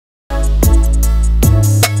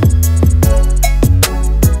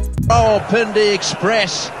Rawalpindi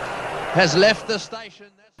Express has left the station.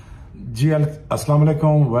 जी अस्सलाम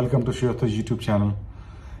वालेकुम, welcome to Shoaib Akhtar YouTube channel.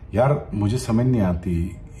 यार मुझे समझ नहीं आती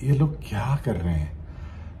ये लोग क्या कर रहे हैं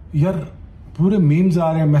यार। पूरे मीम्स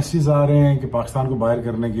आ रहे हैं, मैसेज आ रहे हैं कि पाकिस्तान को बाहर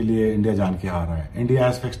करने के लिए इंडिया जान के हार रहा है, India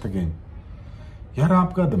has fixed the game. यार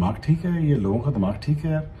आपका दिमाग ठीक है, ये लोगों का दिमाग ठीक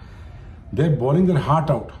है यार। दे बॉलिंग देयर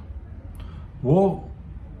हार्ट आउट। वो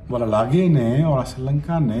लागे ने और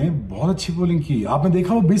श्रीलंका ने बहुत अच्छी बॉलिंग की। आपने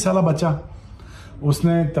देखा वो 20 साल बच्चा,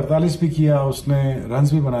 उसने 43 भी किया, उसने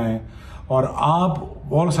रन्स भी बनाए, और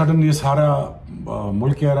आप ऑल सडन ये सारा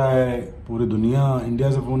मुल्क कह रहा है, पूरी दुनिया,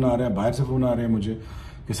 इंडिया से फोन आ रहा है, बाहर से फोन आ रहे हैं मुझे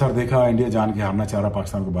कि सर देखा इंडिया जान के हारना चाह रहा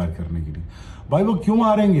पाकिस्तान को बाहर करने के लिए। भाई वो क्यों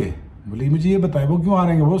हारेंगे? बोले मुझे ये बताए वो क्यों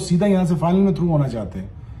हारेंगे? वो सीधा यहाँ से फाइनल में थ्रू होना चाहते हैं,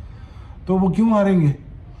 तो वो क्यों हारेंगे?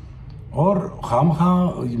 और खामखा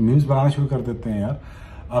मीम्स बनाना शुरू कर देते हैं यार।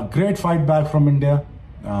 Great fight back from India,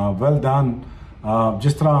 well done.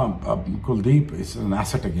 जिस तरह Kuldeep is an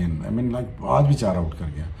asset again, I mean like आज भी 4 आउट कर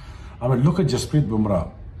गया। I mean look at Jasprit Bumrah,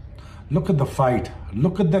 look at the fight,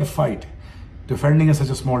 look at there fight defending at such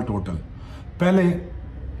a small total. पहले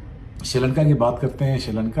श्रीलंका की बात करते हैं।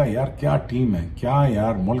 श्रीलंका यार क्या टीम है, क्या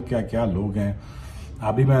यार मुल्क, क्या क्या लोग हैं।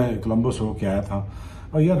 अभी मैं कोलंबो से होके आया था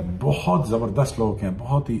और यार बहुत ज़बरदस्त लोग हैं,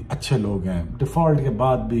 बहुत ही अच्छे लोग हैं। डिफॉल्ट के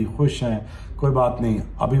बाद भी खुश हैं, कोई बात नहीं।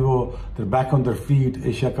 अभी वो back on their feet,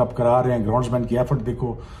 Asia cup करा रहे हैं। ग्राउंड्समैन की एफर्ट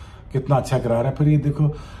देखो कितना अच्छा करा रहा है। फिर ये देखो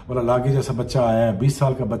बोला लागे जैसा बच्चा आया है, 20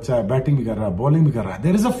 साल का बच्चा है, बैटिंग भी कर रहा है, बॉलिंग भी कर रहा है।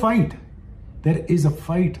 There is a fight, there is a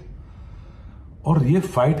fight. और ये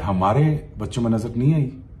फाइट हमारे बच्चों में नजर नहीं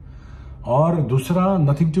आई। और दूसरा,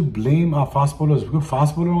 nothing to blame hour fast bowlers, क्योंकि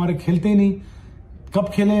फास्ट बॉलर हमारे खेलते ही नहीं। कब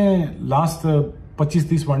खेले हैं लास्ट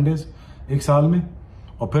 25-30 वनडेज एक साल में?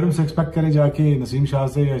 और फिर उनसे एक्सपेक्ट करें जाके नसीम शाह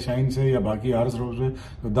से या शाहीन से या बाकी आरस रोज से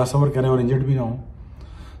तो 10 ओवर करें और इंजर्ड भी ना हो।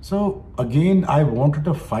 So again I wanted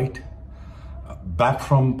a fight back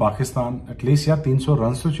from Pakistan. At least यार 300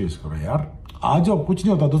 रन तो चेज करो यार। आ जाओ, कुछ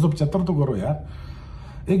नहीं होता, 275 तो करो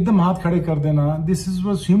यार। एकदम हाथ खड़े कर देना, दिस इज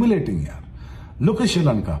वाज ह्यूमिलेटिंग यार। लुक एट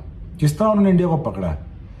श्रीलंका, किस तरह उन्होंने इंडिया को पकड़ा है,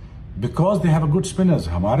 because they have a good spinners.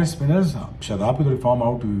 हमारे स्पिनर्स, शादाब की तो रिफॉर्म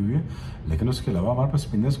आउट हुई है, लेकिन उसके अलावा हमारे पास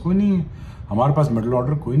स्पिनर्स कोई नहीं है। हमारे पास मिडिल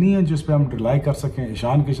ऑर्डर कोई नहीं है जिस पे हम रिलाई कर सकें।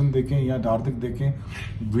 ईशान किशन देखें या हार्दिक देखें,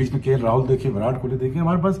 बीच में केएल राहुल देखें, विराट कोहली देखें,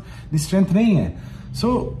 हमारे पास स्ट्रेंथ नहीं है।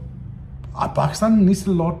 सो Pakistan needs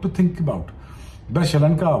a lot to think about. But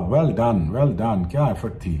Sri Lanka well done, क्या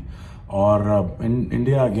एफर्ट थी। और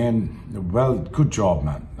India again well, good job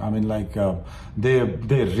man. I mean like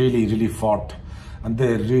they really fought and they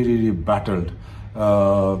really battled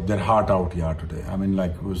their heart out here today. I mean,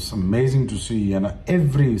 like, it was amazing to see, and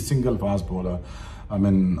every single fast bowler. I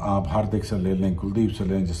mean, आप हार्दिक से ले लें, कुलदीप से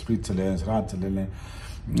लें, जसप्रीत से लें, सिराज से ले लें,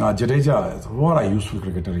 Jadeja, what a useful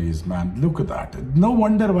cricketer he is, man. Look at that. No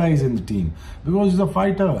wonder why he's in the team, because he's a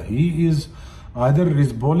fighter. He is either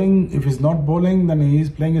he's bowling. If he's not bowling, then he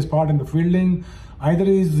is playing his part in the fielding. Either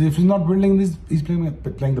if he's not fielding, he's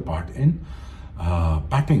playing the part in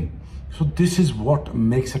batting. So this is what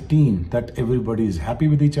makes a team, that everybody is happy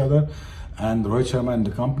with each other. And Rohit Sharma and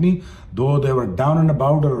the company, though they were down and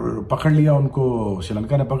about, और पकड़ लिया उनको,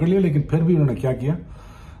 श्रीलंका ने पकड़ लिया, लेकिन फिर भी उन्होंने क्या किया?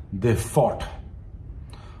 They fought.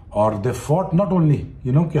 और they fought not only,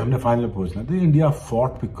 कि हमने फाइनल में पहुंचना, they India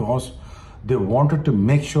fought because they wanted to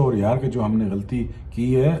make sure यार कि जो हमने गलती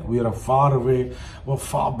की है, we are a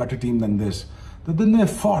far better team than this. So then they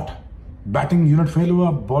fought. Batting unit fail हुआ,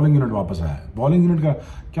 बॉलिंग यूनिट वापस आया। बॉलिंग यूनिट का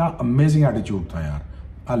क्या अमेजिंग एटीट्यूड था यार।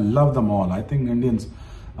 I love the all. I think Indians,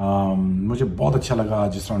 मुझे बहुत अच्छा लगा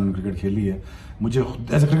जिस तरह उन्होंने क्रिकेट खेली है। मुझे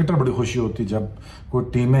एज ए क्रिकेटर बड़ी खुशी होती है जब कोई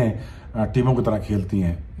टीमों की तरह खेलती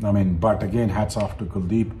हैं। I mean, but again hats off to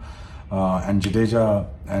Kuldeep and Jadeja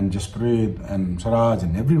and Jasprit and Siraj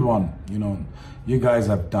and everyone. you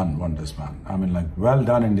guys have done wonders, man. I mean, like, well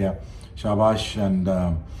done India, shabash. And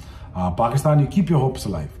Pakistan, you keep your hopes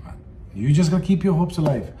alive. You just gotta keep your hopes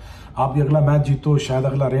alive. आप ये अगला match जीतो, शायद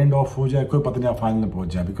अगला red of हो जाए, कोई पता नहीं आप फाइनल में पहुंच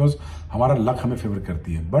जाए, बिकॉज हमारा लक हमें फेवर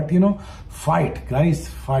करती है। But fight guys,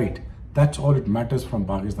 fight, that's all it matters from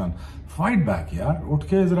Pakistan. Fight back यार, उठ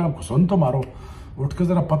के जरा सुन तो मारो, उठ के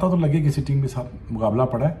जरा पता तो लगे किसी टीम के साथ मुकाबला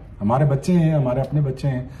पड़ा है। हमारे बच्चे हैं, हमारे अपने बच्चे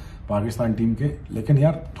हैं पाकिस्तान टीम के, लेकिन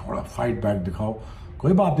यार थोड़ा फाइट बैक दिखाओ।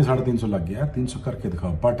 कोई बात नहीं, 350 लग गया यार, 300 करके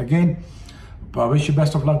दिखाओ। But again wish you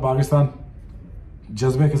best of luck Pakistan.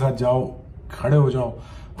 जज्बे के साथ जाओ, खड़े हो जाओ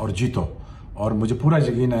और जीतो। और मुझे पूरा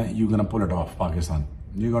यकीन है you gonna pull it of Pakistan,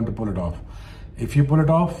 you going to pull it of. If you pull it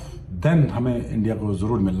of then हमें इंडिया को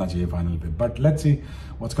जरूर मिलना चाहिए फाइनल पे। But let's see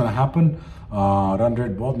what's gonna happen. Run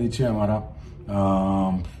rate बहुत नीचे है हमारा,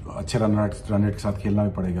 अच्छे रन रेट के साथ खेलना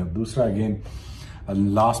भी पड़ेगा। दूसरा again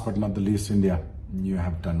last but not the least India, you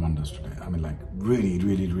have done wonders today. I mean, like, really,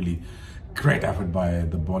 really, really great effort by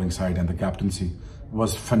the bowling side, and the captaincy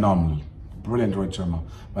was phenomenal. Brilliant, Rohit Sharma.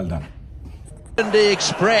 Well done. Rawalpindi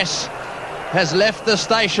Express has left the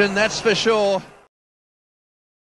station, that's for sure.